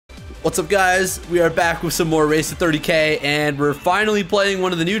What's up, guys? We are back with some more Race to 30K, and we're finally playing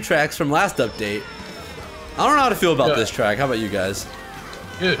one of the new tracks from last update. I don't know how to feel about this track. How about you guys?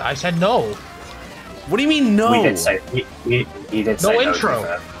 Dude, I said no. What do you mean no? We did say we did say no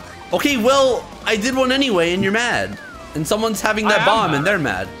intro. Okay, well, I did one anyway, and you're mad. And someone's having that bomb, and they're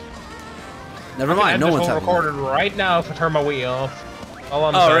mad. Never mind, no one's having recorded right now if I turn my Wii off.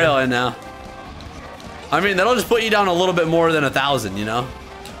 Oh, really? Now? I mean, that'll just put you down a little bit more than 1,000, you know?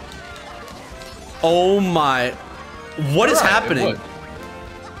 Oh my! What is happening,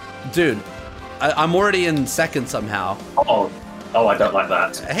 dude? I'm already in second somehow. Oh, I don't like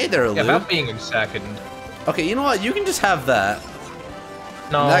that. Hey there, Luke. About being in second. Okay, you know what? You can just have that.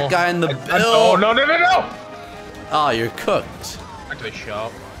 No. That guy in the Oh no! Oh, you're cooked. Back to the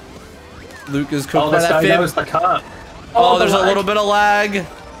shop. Luke is cooked by this that guy fib. knows the car. Oh, there's a little bit of lag.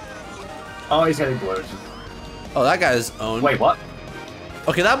 Oh, he's getting blue. Oh, that guy's owned. Wait, what?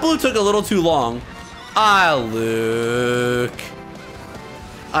 Okay, that blue took a little too long. Luke.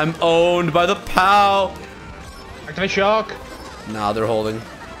 I'm owned by the POW. Activate shock. Nah, they're holding.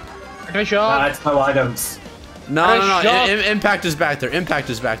 Activate shock. Nah, it's no items. No. Impact is back there. Impact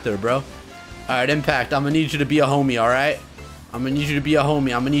is back there, bro. All right, Impact. I'm gonna need you to be a homie. All right. I'm gonna need you to be a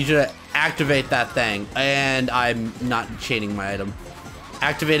homie. I'm gonna need you to activate that thing. And I'm not chaining my item.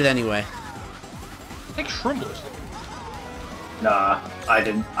 Activate it anyway. Take shroomless. Nah, I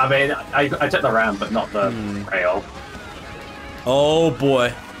didn't. I mean, I took the ramp, but not the rail. Oh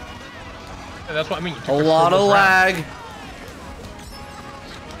boy. Yeah, that's what I mean. A lot of lag.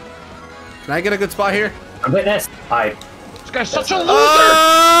 Can I get a good spot here? I'm hitting this. Hi. This guy's such a loser.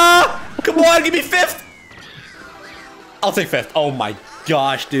 Come on, give me fifth. I'll take fifth. Oh my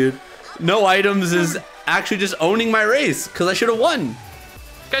gosh, dude. No items is actually just owning my race because I should have won.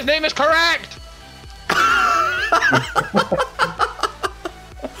 This guy's name is correct.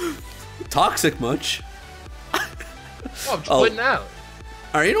 Toxic much? Oh, I'm just quitting out.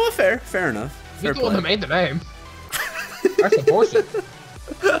 Alright, you know what? Fair enough. You're the one that made the name. That's unfortunate.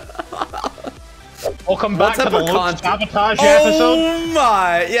 Welcome back to the Luke sabotage episode. Oh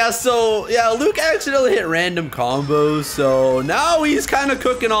my! Yeah, so Luke accidentally hit random combos, so now he's kind of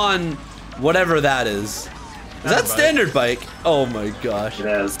cooking on whatever that is. Is that standard bike? Oh my gosh. It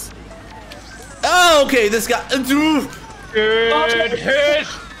is. Oh, okay, this guy. Good hit.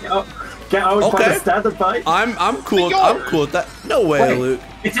 Get out by the standard bike. I'm cool. I'm cool with that. No way, Wait, Luke.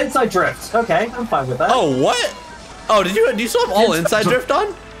 It's inside drift. Okay, I'm fine with that. Oh, what? Oh, do you still have all inside drift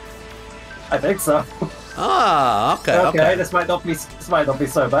on? I think so. Ah, okay. This might not be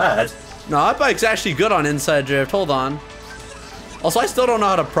so bad. No, that bike's actually good on inside drift. Hold on. Also, I still don't know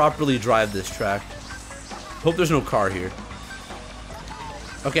how to properly drive this track. Hope there's no car here.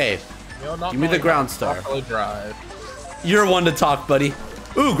 Okay. Give me the ground star. Drive. You're one to talk, buddy.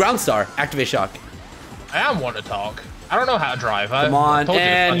 Ooh, ground star. Activate shock. I am one to talk. I don't know how to drive. Come on,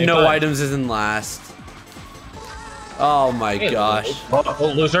 and no items is in last. Oh my gosh.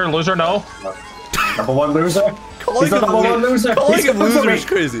 Oh, loser, no. Number one loser. Calling him loser is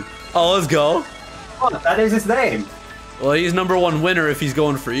crazy. Oh, let's go. Oh, that is his name. Well, he's number one winner if he's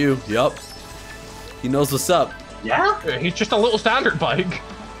going for you. Yup. He knows what's up. Yeah? He's just a little standard bike.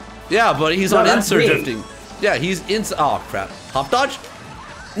 Yeah, but he's on insert drifting. Yeah, he's in. Oh crap! Hop dodge?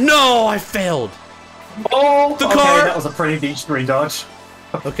 No, I failed. Oh, the car. That was a pretty beach screen dodge.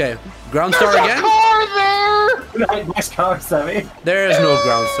 Okay, ground star again. There's a car there. Nice car, Sammy. There is no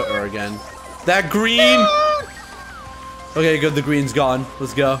ground star again. That green. Okay, good. The green's gone.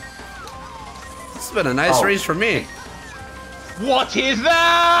 Let's go. This has been a nice race for me. What is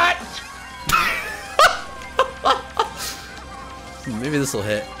that? Maybe this will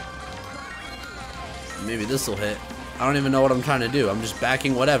hit. Maybe this will hit. I don't even know what I'm trying to do. I'm just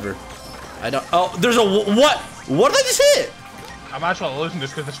backing whatever. I don't. Oh, there's a what? What did I just hit? I'm actually losing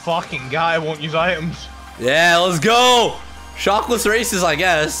this because this fucking guy won't use items. Yeah, let's go. Shockless races, I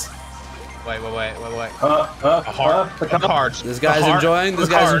guess. Wait. The cards. This guy's enjoying. This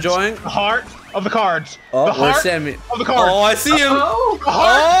guy's enjoying. The heart of the cards. Oh, the heart where's Sammy? of the cards. Oh, I see him. The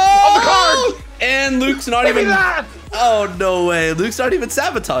heart of the cards. And Luke's not even. Oh, no way. Luke's not even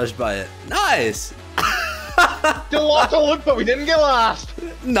sabotaged by it. Nice. Still lost to Luke, but we didn't get last.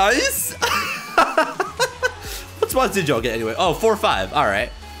 Nice. What spots did y'all get anyway? Oh, 4-5. All right.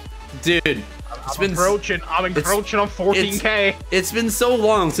 Dude. I'm encroaching on 14K. It's been so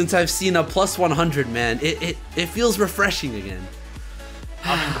long since I've seen a plus 100, man. It feels refreshing again.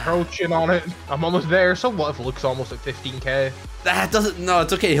 I'm encroaching on it. I'm almost there. So what if Luke's almost at 15K? That doesn't. No,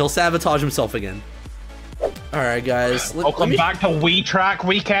 it's okay. He'll sabotage himself again. All right, guys. Welcome back to Wii Track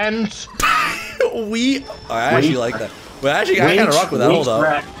Weekends. I actually like that. Well, actually, I kind of rock with that. Hold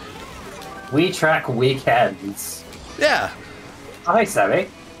up. We track weekends. Yeah. Oh, hey, Sammy.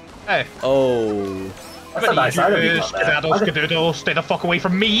 Hey. Oh. That's a nice item you got there. Skedaddle, stay the fuck away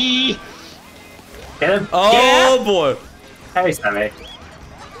from me! Get him. Oh Yeah. boy. Hey, Sammy.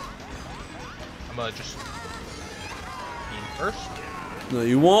 I'm gonna just... Team first. No,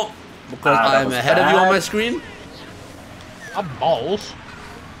 you won't. Because that I'm was ahead of you on bad. my screen. I'm balls.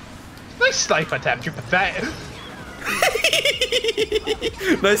 Nice snipe attempt, you pathetic.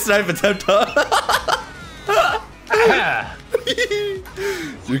 Nice snipe attempt, huh?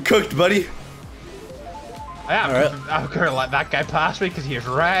 You're cooked, buddy. I am. Alright. I'm gonna let that guy pass me because he has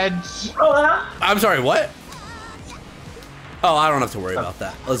reds. I'm sorry, what? Oh, I don't have to worry about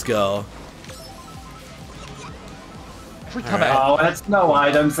that. Let's go. Every time Oh, it's no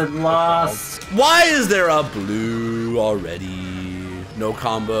items and lost. Why is there a blue already? No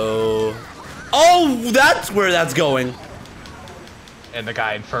combo. Oh, that's where that's going. And the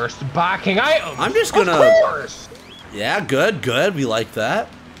guy in first backing items. I'm just gonna... Of course. Yeah, good, good. We like that.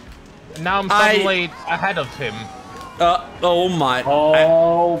 And now I'm suddenly ahead of him. Oh my.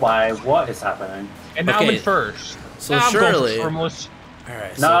 Oh my, what is happening? And now I'm Okay, in first. so now surely- I'm going for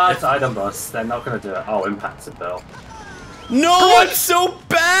Alright, No, so it's item loss. They're not gonna do it. Oh, impacted Bill. No, I'm so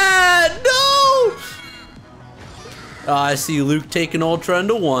bad! No! I see Luke taking Ultra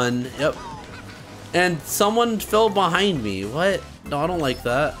into 1. Yep. And someone fell behind me. What? No, I don't like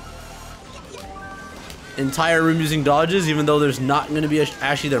that. Entire room using dodges, even though there's not going to be a...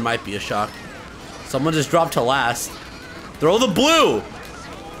 Actually, there might be a shock. Someone just dropped to last. Throw the blue!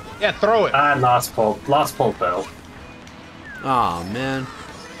 Yeah, throw it. And last pull Bill. Aw, man.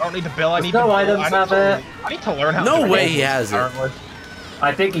 I don't need to bill. I need no to. items have it. I need to learn how. No to way he has it. apparently.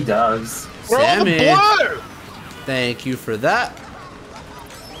 I think he does. Throw the Sammy. blue. Thank you for that.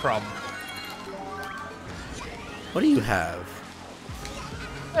 Problem. What do you have?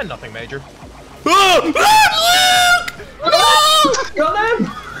 And nothing major. Oh! Luke! Got him!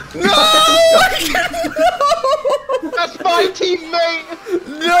 No! That's my teammate.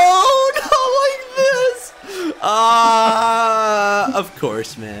 No, not like this. Of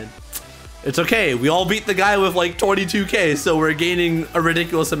course, man. It's okay. We all beat the guy with like 22k, so we're gaining a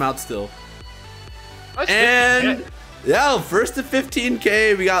ridiculous amount still. And yeah, first to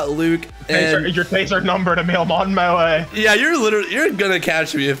 15k, we got Luke. And Your taser number to mail on my way. yeah, you're gonna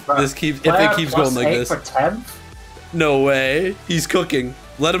catch me if it keeps going like this. For 10th? No way. He's cooking.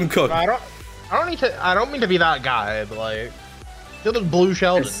 Let him cook. I don't mean to be that guy, but like, you're the blue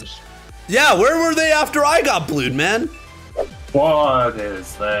Sheldons. Yeah, where were they after I got blued, man? What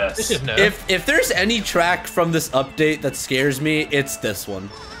is this? This is new. If there's any track from this update that scares me, it's this one.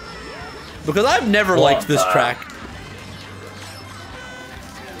 Because I've never liked this track.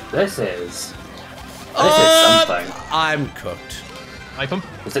 This is something. I'm cooked. Like them?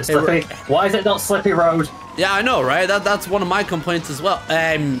 Is it slippy? Why is it not Slippy Road? Yeah, I know, right? That's one of my complaints as well.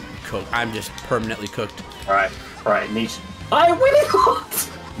 I'm cooked. I'm just permanently cooked. Right, niche. I really got.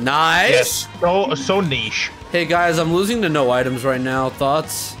 Nice. Yes. So niche. Hey guys, I'm losing to no items right now.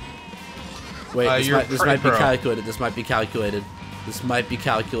 Thoughts? Wait, this might be calculated. This might be calculated. This might be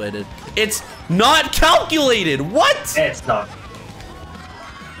calculated. It's not calculated. What? It's not.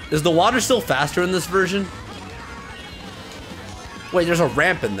 Is the water still faster in this version? Wait, there's a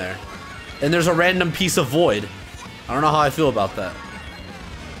ramp in there. And there's a random piece of void. I don't know how I feel about that.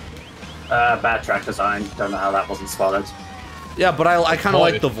 Bad track design. Don't know how that wasn't spotted. Yeah, but I kind of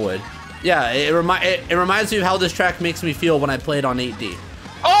like the void. Yeah, it reminds me of how this track makes me feel when I play it on 8D.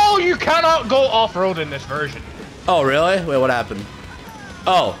 Oh, you cannot go off-road in this version. Oh, really? Wait, what happened?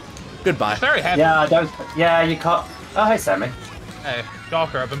 Oh, goodbye. It's very heavy. Yeah, yeah, you can't. Oh, hey, Sammy. Hey,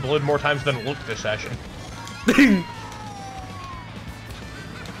 Docker, I've been blued more times than Luke this session.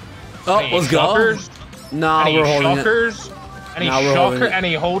 Oh, Any let's shockers? go. Nah, Any we're holding shockers? it. Any Nah, we're holding shocker? it.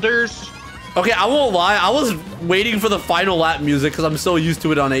 Any holders? Okay, I won't lie. I was waiting for the final lap music because I'm so used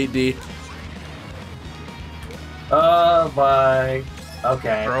to it on 8D. Oh my.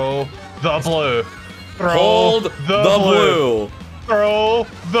 Okay. Throw the blue. Throw Hold the blue. Throw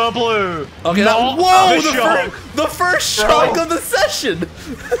the blue. Okay, Not whoa! the The first shock of the session.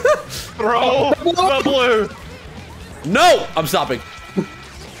 Throw the blue. No, I'm stopping.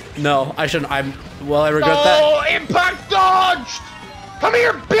 No, I shouldn't. Well, I regret that. Oh, impact dodged. Come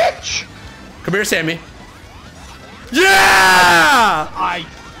here, bitch. Come here, Sammy. Yeah! I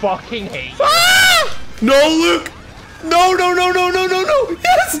fucking hate you. Ah! No, Luke. No.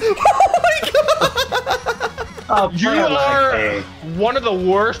 Yes. Oh my god. Oh, You play like are me. one of the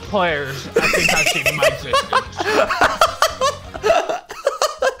worst players I think I've seen in my existence.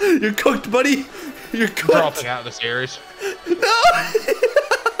 You're cooked, buddy. You're cooked. Dropping out of the series. No.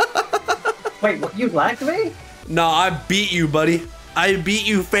 Wait, what, you lagged me? No, I beat you, buddy. I beat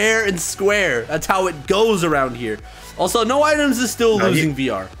you fair and square. That's how it goes around here. Also, no items is still losing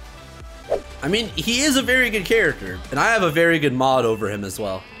VR. I mean, he is a very good character, and I have a very good mod over him as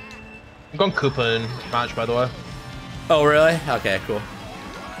well. I'm going Koopa in match, by the way. Oh, really? Okay, cool.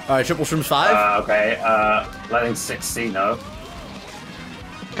 All right, Triple Shrooms 5? Okay, letting 6C know.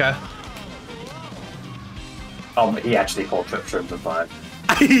 Okay. Oh, he actually called Triple Shrooms in 5.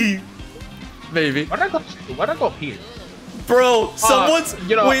 Maybe. Why'd I go up here? Bro, someone's...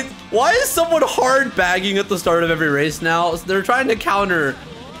 you know, wait, why is someone hard bagging at the start of every race now? They're trying to counter...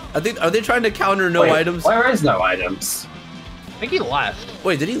 I think... Are they trying to counter no items? Where is no items? I think he left.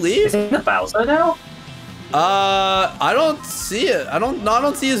 Wait, did he leave? Is he in the Bowser now? I don't see it. I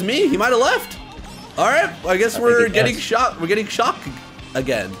don't see his me. He might have left. All right, I guess we're getting shot. We're getting shocked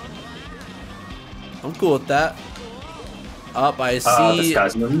again. I'm cool with that. Up, I see. This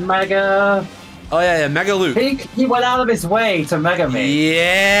guy's Mega. Oh yeah, Mega Luke. He went out of his way to Mega me.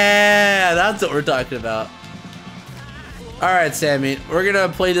 Yeah, that's what we're talking about. All right, Sammy, we're gonna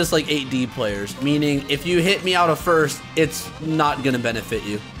play this like 8D players, meaning if you hit me out of first, it's not gonna benefit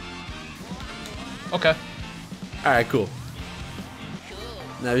you. Okay. All right, cool.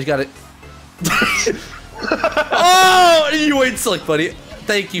 Now he's got it. Oh, you wait slick, buddy.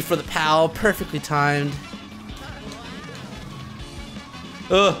 Thank you for the POW. Perfectly timed.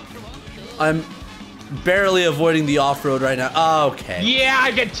 Ugh. I'm barely avoiding the off-road right now. Oh, okay. Yeah,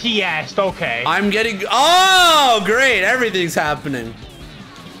 I get TS'd. Okay. I'm getting... Oh, great. Everything's happening.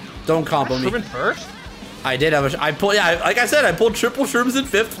 Don't combo me. Shroomin first? I did have a... I pulled... Yeah, like I said, I pulled triple shrooms in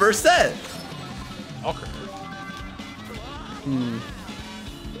 5th first set. Okay.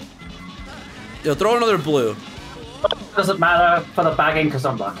 Yo, throw another blue. Doesn't matter for the bagging because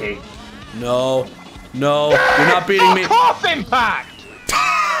I'm lucky. No. No. You're not beating me. Off impact!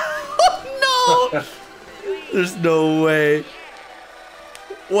 No! There's no way.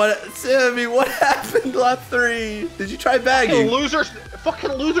 What, Sammy, what happened lap 3? Did you try bagging?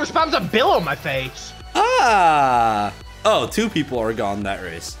 Fucking loser spams a bill on my face. Ah. Oh, 2 people are gone that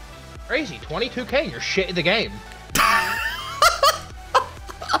race. Crazy, 22K and you're shit in the game.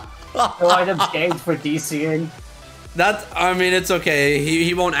 No items gained for DCing. That's, I mean, it's okay.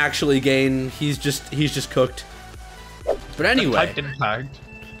 He won't actually gain. He's just cooked. But anyway. Typed and tagged.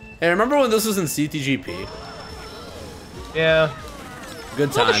 Hey, remember when this was in CTGP? Yeah.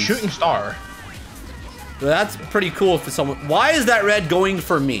 Good Like a times. shooting star. That's pretty cool for someone. Why is that red going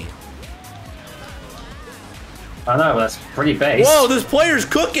for me? I know, that's pretty base. Whoa, this player's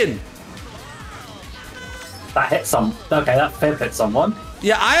cooking. That hit some. Okay, that fib hit someone.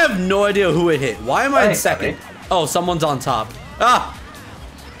 Yeah, I have no idea who it hit. Why am I in second? Sammy. Oh, someone's on top. Ah!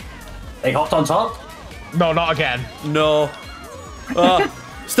 They hopped on top. No, not again. No.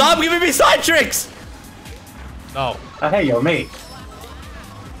 Stop giving me side tricks! No. Oh, hey, you're me.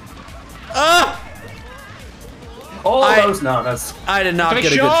 Ah! All those nanas. I did not get a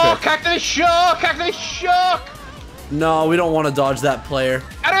good shock! trick. Cactus shock! Cactus shock! No, we don't want to dodge that player.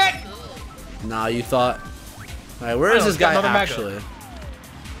 Out of it! Nah, you thought. Alright, where is this guy another mega. actually?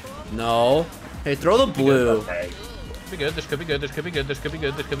 No. Hey, throw the blue. Okay. Be good. This could be good. This could be good. This could be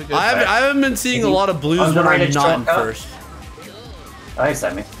good. This could be good. I haven't been seeing a lot of blues when I'm Underrated not in shortcut. first. Oh, hey,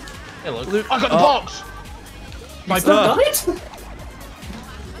 Sammy. Hey, look. Luke- I got the box. My Still God. got it?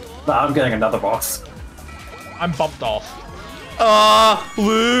 No, I'm getting another box. I'm bumped off.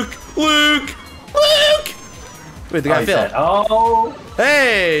 Luke! Wait, the guy he failed. said, oh.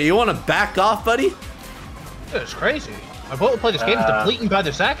 Hey, you want to back off, buddy? It's crazy. I want to play this game depleting by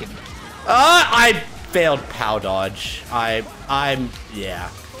the second. I failed POW dodge. Yeah.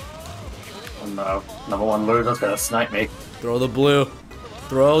 Oh, no. Number 1 loser's gonna snipe me. Throw the blue.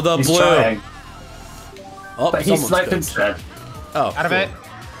 Throw the He's blue. trying. Oh, But he someone's sniped good. instead. Oh, Out of cool. it.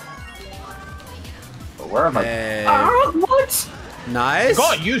 But where am I? Hey. Ah, what? Nice.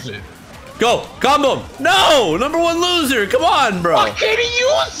 Gotta use it. Go, combo him. No, number 1 loser. Come on, bro. I can't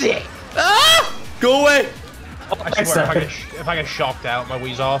use it. Ah! Go away. Oh, I swear, if I get shocked out, my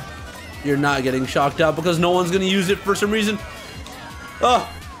Wii's off. You're not getting shocked out because no one's gonna use it for some reason. Oh,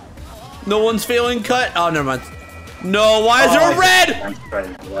 no one's failing cut. Oh, never mind. No, why is there a red?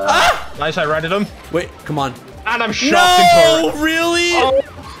 Ah! Nice, I redded him. Wait, come on. And I'm shocked into No, really?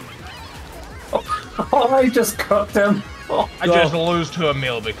 Oh, I just cooked him. Oh, I just lose to a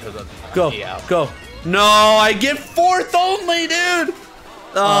meal because of Go, yeah. go. No, I get 4th only, dude.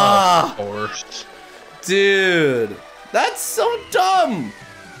 Ah, Of course. dude, that's so dumb.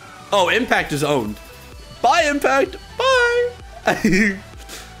 Oh, Impact is owned. Bye, Impact. Bye.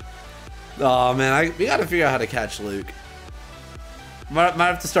 Oh man, we gotta figure out how to catch Luke. Might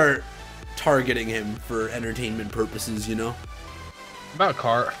have to start targeting him for entertainment purposes, you know? About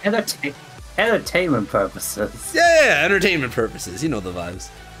Kart. Entertainment purposes. Yeah, entertainment purposes. You know the vibes.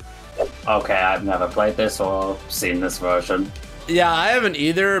 Okay, I've never played this or seen this version. Yeah, I haven't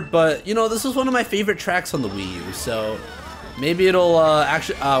either, but you know, this was one of my favorite tracks on the Wii U, so maybe it'll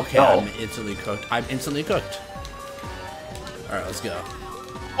actually. Okay, No. I'm instantly cooked. I'm instantly cooked. All right, let's go.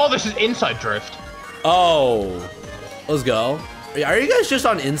 Oh, this is Inside Drift. Oh, let's go. Are you guys just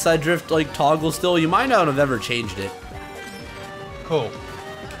on inside drift like toggle still? You might not have ever changed it. Cool.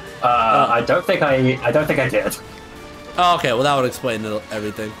 I don't think I did. Oh, okay, well that would explain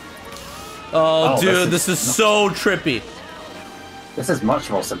everything. Oh, dude, this is so trippy. This is much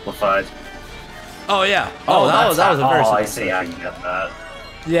more simplified. Oh yeah. Oh, that was a very. Oh, I see how you get that.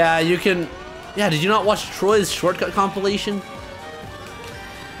 Yeah, you can. Yeah, did you not watch Troy's shortcut compilation?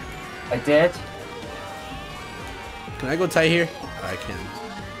 I did. Can I go tight here? I can.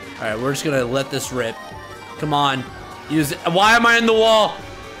 All right, we're just gonna let this rip. Come on, use it. Why am I in the wall?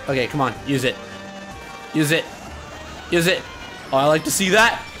 Okay, come on, use it. Use it. Use it. Oh, I like to see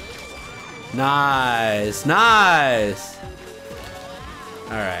that. Nice, nice.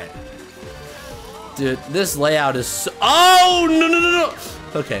 All right, dude, this layout is so. Oh no no no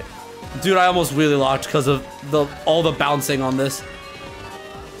no. Okay, dude, I almost wheelie locked because of all the bouncing on this.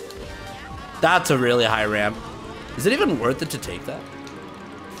 That's a really high ramp. Is it even worth it to take that?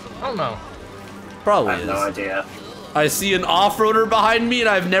 I don't know. Probably I have is. no idea. I see an off-roader behind me and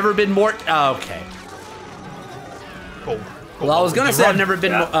I've never been more... okay. Cool. Well, I was gonna say I've never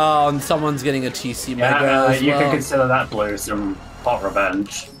been Yeah. on someone's getting a TC Mega as You well. can consider that blue some hot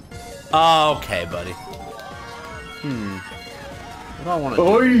revenge. Oh, okay, buddy. What do I want to do?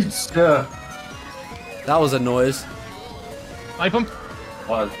 Oyster! That was a noise. Snipe him.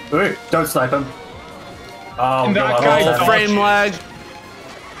 What? Ooh, don't snipe him. Oh, And that God, guy oh, dodges. Frame lag.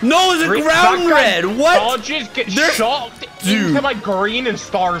 No, is it That ground guy red? What? Dodges, get There- shot Dude. into my green and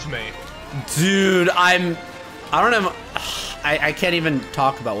stars me. Dude, I don't know. I can't even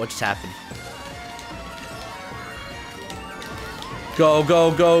talk about what just happened. Go,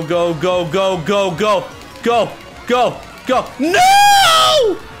 go, go, go, go, go, go, go, go, go, go.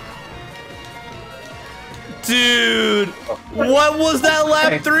 No! Dude, what was that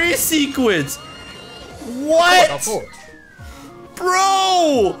lap 3 sequence? What?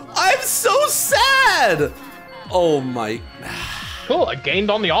 Bro, I'm so sad. Oh my. Cool, I gained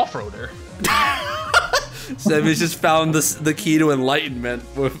on the off-roader. Sammy's just found the key to enlightenment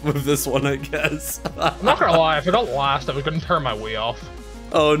with this one, I guess. I'm not gonna lie, if I got last, I was gonna turn my Wii off.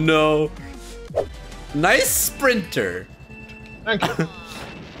 Oh no. Nice sprinter. Thank you.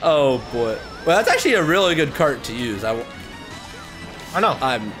 Oh boy. Well, that's actually a really good cart to use. I know.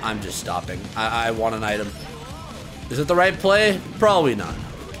 I'm just stopping. I want an item. Is it the right play? Probably not.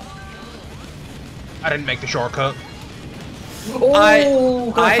 I didn't make the shortcut.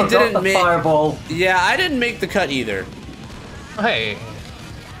 Oh, I forgot didn't the make- fireball. Yeah, I didn't make the cut either. Hey,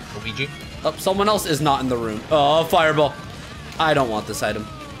 Luigi. Oh, someone else is not in the room. Oh, fireball. I don't want this item.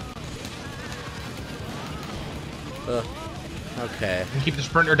 Okay. Keep the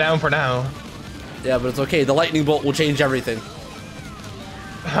sprinter down for now. Yeah, but it's okay. The lightning bolt will change everything.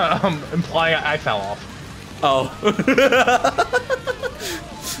 Implying I fell off. Oh.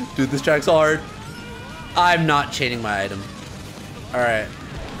 Dude, this track's hard. I'm not chaining my item. Alright.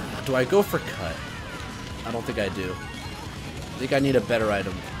 Do I go for cut? I don't think I do. I think I need a better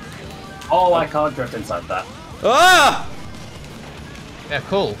item. Oh, I can't drift inside that. Ah! Yeah,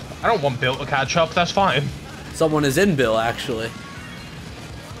 cool. I don't want Bill to catch up, that's fine. Someone is in Bill, actually.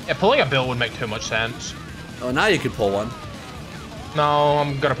 Yeah, pulling a Bill would make too much sense. Oh, now you can pull one. No,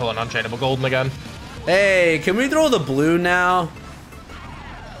 I'm gonna pull an Unchainable Golden again. Hey, can we throw the blue now?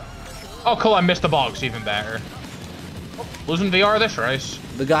 Oh, cool, I missed the box, even better. Oh, losing VR this race.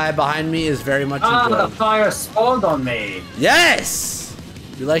 The guy behind me is very much Ah, into the it. fire spawned on me. Yes!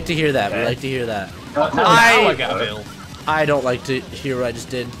 We like to hear that. We Okay. like to hear that. Oh, cool, I- now I got a Bill. I don't like to hear what I just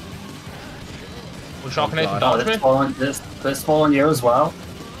did. Was Shock Nathan God. Oh, dodge me? this fallen you as well.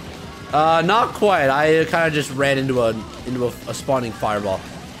 Not quite. I kind of just ran into a spawning fireball.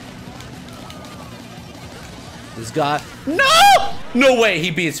 This guy. No! No way.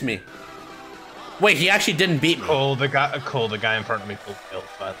 He beats me. Wait, he actually didn't beat me. Cool, the guy in front of me pulled Bill,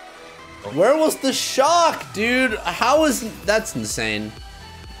 but Where was the shock, dude? How is that's insane?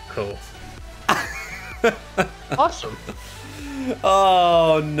 cool. Awesome.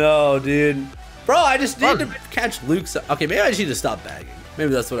 Oh no, dude. Bro, I just need to catch Luke's. Okay, maybe I just need to stop bagging.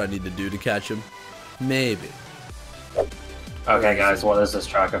 Maybe that's what I need to do to catch him. Maybe. Okay, guys, what is this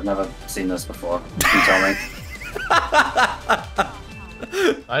track? I've never seen this before. Can you tell me?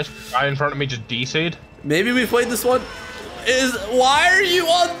 Nice guy in front of me just DC'd. Maybe we played this one. Why are you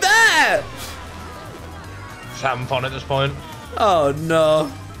on that? Just having fun at this point. Oh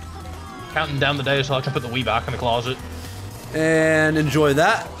no. Counting down the days so I can put the Wii back in the closet. And enjoy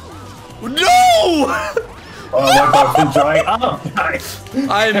that. No! Oh, we're both enjoying. Oh, nice.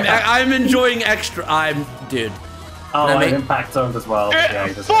 I'm enjoying extra. Dude. Oh, I impact zoned as well. Yeah,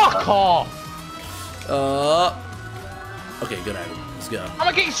 he Fuck off! Okay, good item. Let's go.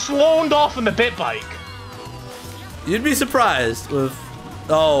 I'm getting slowed off in the bit bike. You'd be surprised with.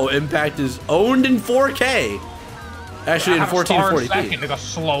 Oh, impact is owned in 4K. Actually, in 1440p. They got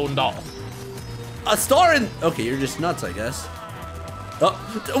slowed off. A star in. Okay, you're just nuts, I guess. Oh,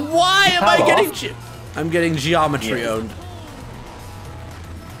 why am I getting? I'm getting geometry owned.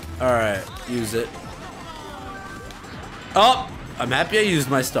 All right, use it. Oh, I'm happy I used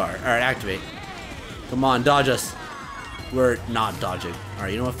my star. All right, activate. Come on, dodge us. We're not dodging. All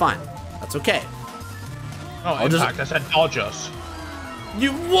right, you know what? Fine. That's okay. Oh, impact. I said dodge us.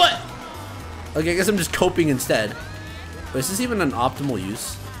 You what? Okay, I guess I'm just coping instead. But is this even an optimal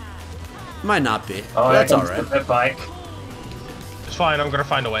use? Might not be. Oh, but that's all right. The bike. It's fine. I'm gonna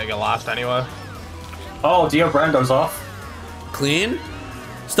find a way to get last anyway. Oh, Dio Brando's off. Clean.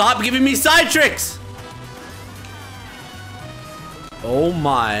 Stop giving me side tricks. Oh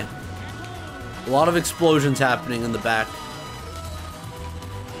my. A lot of explosions happening in the back.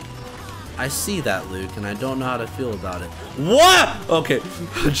 I see that, Luke, and I don't know how to feel about it. What? Okay.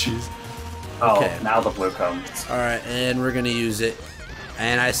 Jeez. Oh, okay. Now the blue comes. All right, and we're gonna use it.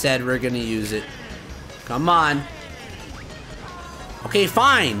 And I said we're gonna use it. Come on. Okay,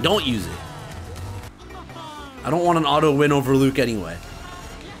 fine. Don't use it. I don't want an auto win over Luke anyway.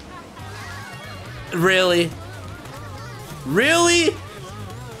 Really? Really?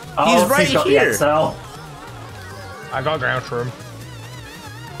 Oh, he's right here. I got ground for him.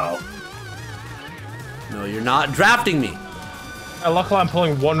 Oh. No, you're not drafting me. Luckily, I'm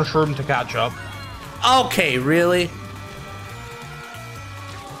pulling one shroom to catch up. Okay, really?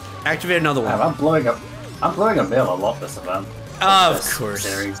 Activate another one. I'm blowing up a mill a lot this event. Of course.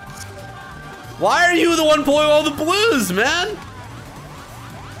 Series. Why are you the one pulling all the blues, man?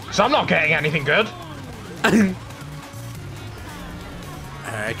 Because I'm not getting anything good. Alright,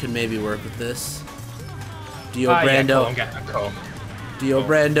 I can maybe work with this. Dio Brando. Yeah, cool. I'm getting a cool. Dio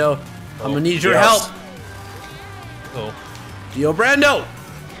Brando. I'm gonna need your help. Cool. Dio Brando!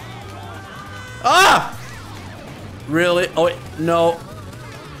 Ah! Really? Oh, wait. No.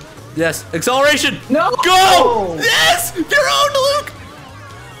 Yes. Acceleration! No! Go! Yes! You're owned, Luke!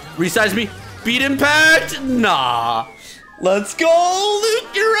 Resize me. Beat impact! Nah. Let's go,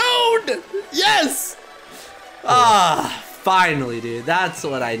 Luke! You're owned! Yes! Ah, finally, dude. That's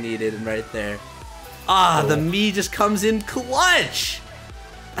what I needed right there. Ah, the me just comes in clutch.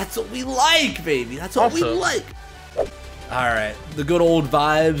 That's what we like, baby. That's what we like. All right, the good old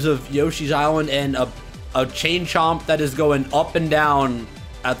vibes of Yoshi's Island and a chain chomp that is going up and down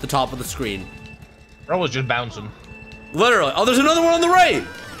at the top of the screen. Bro was just bouncing. Literally. Oh, there's another one on the right.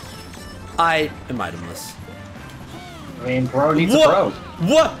 I am itemless. I mean, bro needs a bro.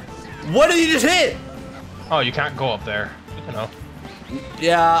 What? What did you just hit? Oh, you can't go up there. You know.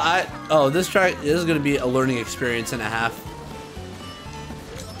 Yeah, this is gonna be a learning experience and a half.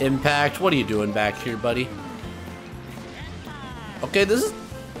 Impact, what are you doing back here, buddy? Okay,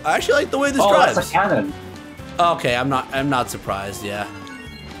 I actually like the way this drives. That's a cannon. Okay, I'm not surprised, yeah.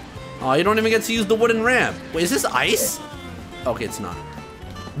 Oh, you don't even get to use the wooden ramp. Wait, is this ice? Okay, it's not.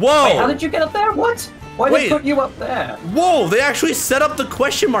 Whoa! Wait, how did you get up there? What? Why did they put you up there? Whoa, they actually set up the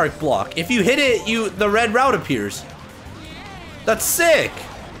question mark block. If you hit it, the red route appears. That's sick.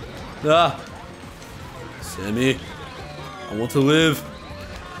 Sammy, I want to live.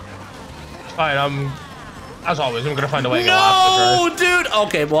 Alright, as always, I'm gonna find a way to go after. No, dude.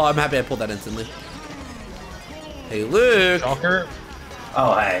 Okay, well, I'm happy I pulled that instantly. Hey, Luke. Shocker.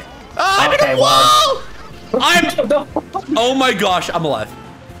 Oh, hey. Oh, I'm in a wall! Oh my gosh, I'm alive.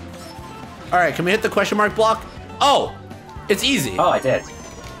 All right, can we hit the question mark block? Oh, it's easy. Oh, I did. So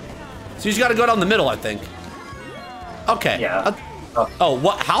you just gotta go down the middle, I think. Okay. Yeah. Oh,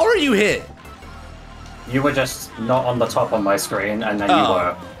 what? How are you hit? You were just not on the top on my screen, and then you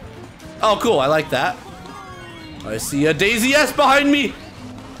were. Oh, cool. I like that. I see a Daisy S behind me.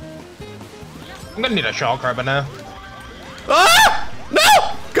 I'm gonna need a shock right now. Ah!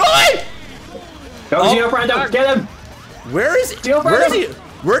 No! Go away! Go, Gio Brando, get him! Where is he? Where is he?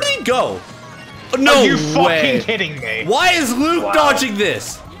 Where did he go? No Are you way. fucking kidding me? Why is Luke dodging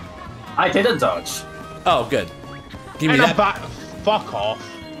this? I didn't dodge. Oh, good. Give me that. Fuck off.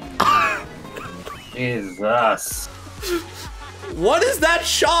 Jesus. What is that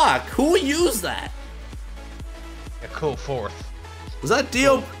shock? Who used that? A cool fourth. Was that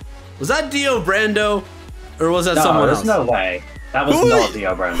Dio? Was that Dio Brando? Or was that someone else? No, there's no way. That was not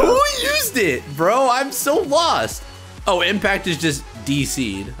Dio Brando. Who used it, bro? I'm so lost. Oh, Impact is just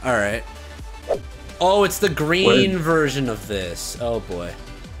DC'd. All right. Oh, it's the green version of this. Oh, boy.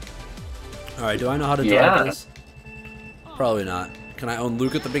 All right, do I know how to drive this? Probably not. Can I own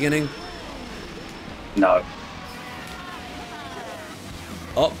Luke at the beginning? No.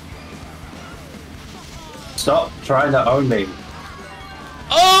 Oh. Stop trying to own me.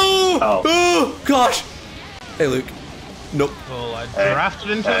 Oh! Oh. Oh, gosh. Hey, Luke. Nope. Well, I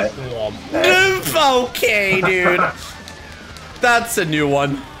drafted into a swamp. Okay, dude. That's a new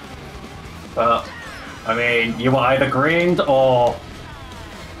one. I mean, you were either greened or...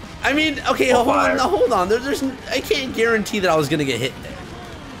 I mean, okay, hold on. I can't guarantee that I was gonna get hit there.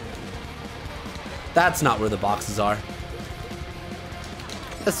 That's not where the boxes are.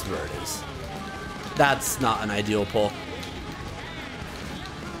 That's where it is. That's not an ideal pull.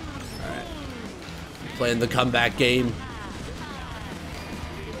 Alright. Playing the comeback game.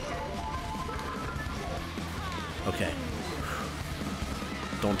 Okay.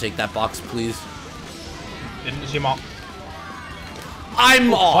 Don't take that box, please. Didn't see him off.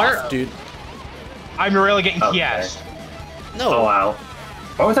 I'm off, dude. I'm really getting TS. No. Oh, wow.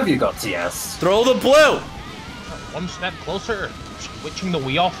 Both of you got TS. Throw the blue. One step closer. Switching the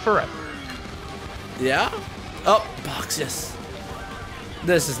Wii off forever. Yeah? Oh, boxes.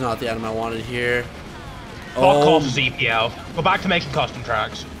 This is not the item I wanted here. Fuck off, ZPO. Go back to making custom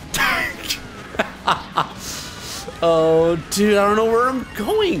tracks. Oh, dude, I don't know where I'm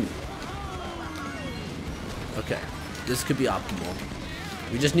going. Okay, this could be optimal.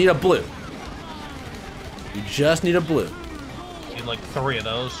 We just need a blue. We just need a blue. Need like 3 of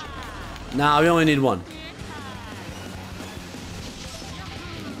those. Nah, we only need 1.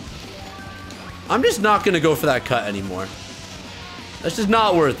 I'm just not gonna go for that cut anymore. That's just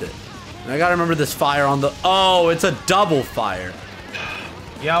not worth it. And I gotta remember this fire on the... Oh, it's a double fire.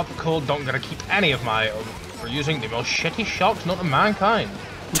 Yep, cool. Don't gotta keep any of my for using the most shitty shocks known to mankind.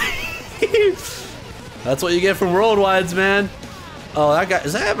 That's what you get from Worldwides, man. Oh, that guy...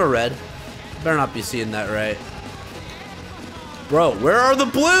 Does that have a red? Better not be seeing that right. Bro, where are the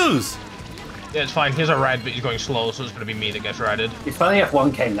blues? Yeah, it's fine. He's a red, but he's going slow, so it's gonna be me that gets redded. It's funny if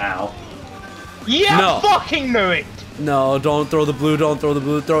one came now. Yeah, no. Fucking knew it! No, don't throw the blue, don't throw the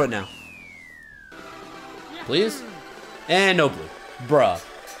blue. Throw it now. Please? And no blue. Bruh.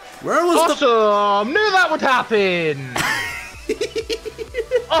 Where was awesome! Knew that would happen!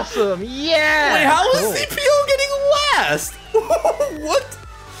 Awesome, yeah! Wait, how is CPO getting last? What?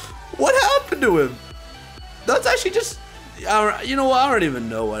 What happened to him? That's actually just... You know what? I don't even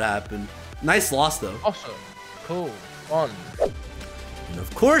know what happened. Nice loss, though. Awesome. Cool. Fun. And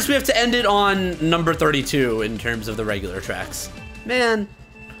of course, we have to end it on number 32 in terms of the regular tracks. Man.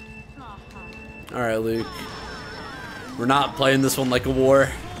 All right, Luke. We're not playing this one like a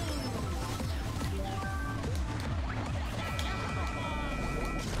war.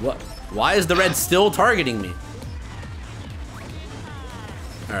 What? Why is the red still targeting me?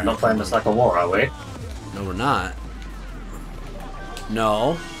 All right. Not playing this like a war, are we? No, we're not.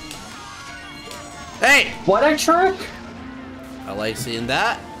 No. Hey! What a trick! I like seeing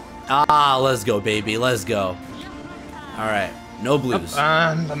that. Ah, let's go, baby. Let's go. All right. No blues.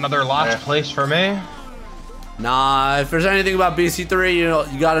 And another last place for me. Nah, if there's anything about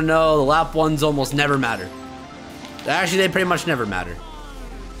BC3, you gotta know the lap ones almost never matter. Actually, they pretty much never matter.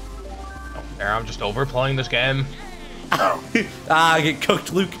 Oh, there, I'm just overplaying this game. Oh. I get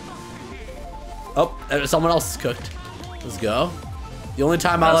cooked, Luke. Oh, someone else is cooked. Let's go. The only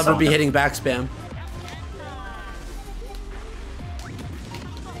time I'll ever be hitting back spam.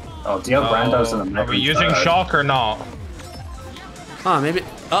 Oh, Dio Brando's in the Are we using shock or not? Huh, maybe.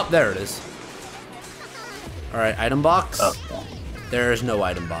 Oh, there it is. All right, item box. Oh. There's no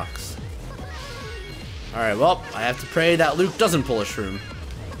item box. All right, well, I have to pray that Luke doesn't pull a shroom.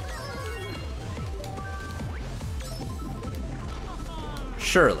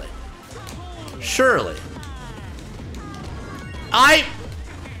 Surely. Surely.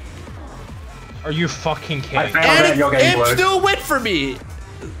 Are you fucking kidding? And it still went for me.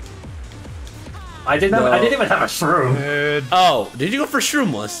 I didn't even have a shroom. Oh, did you go for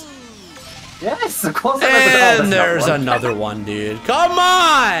shroomless? Yes, of course. And there's another one, dude. Come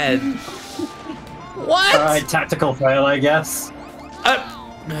on! What? All right, tactical fail, I guess.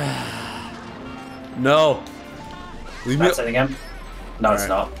 No. Leave me. That's it again. No, it's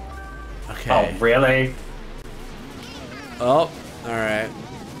not. Okay. Oh, really? Oh, all right.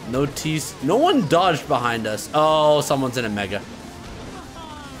 No T's. No one dodged behind us. Oh, someone's in a mega.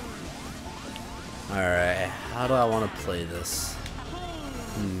 All right, how do I want to play this?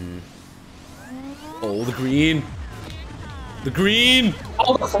 Oh, the green. The green.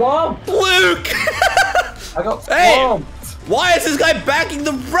 Oh, the club. Luke. I got Hey, swamped. why is this guy backing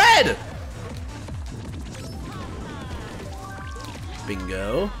the red?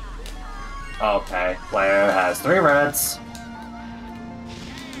 Bingo. Okay, player has 3 reds.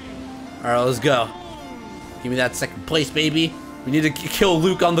 All right, let's go. Give me that second place, baby. We need to kill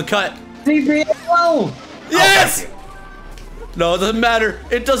Luke on the cut. DBL! Yes! No, it doesn't matter.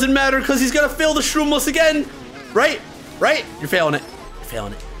 It doesn't matter because he's gonna fail the Shroomless again. Right? Right? You're failing it. You're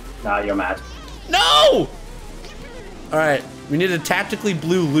failing it. Nah, you're mad. No! All right, we need to tactically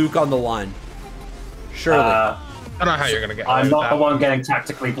blue Luke on the line. Surely. I don't know how you're gonna get away I'm with not that. the one getting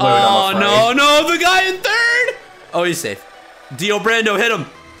tactically blued, Oh, I'm afraid. no, no, the guy in third! Oh, he's safe. Dio Brando, hit him.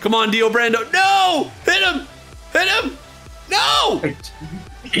 Come on, Dio Brando. No! Hit him! Hit him! No!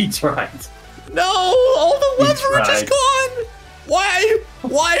 He tried. No! All the ones He were just tried. gone! Why?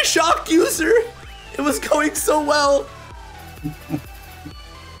 Why shock user? It was going so well.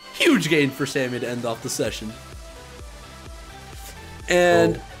 Huge gain for Sammy to end off the session.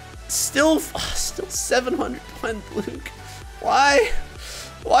 And still 700 behind Luke. Why?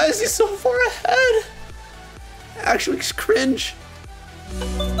 Why is he so far ahead? Actually, it's cringe.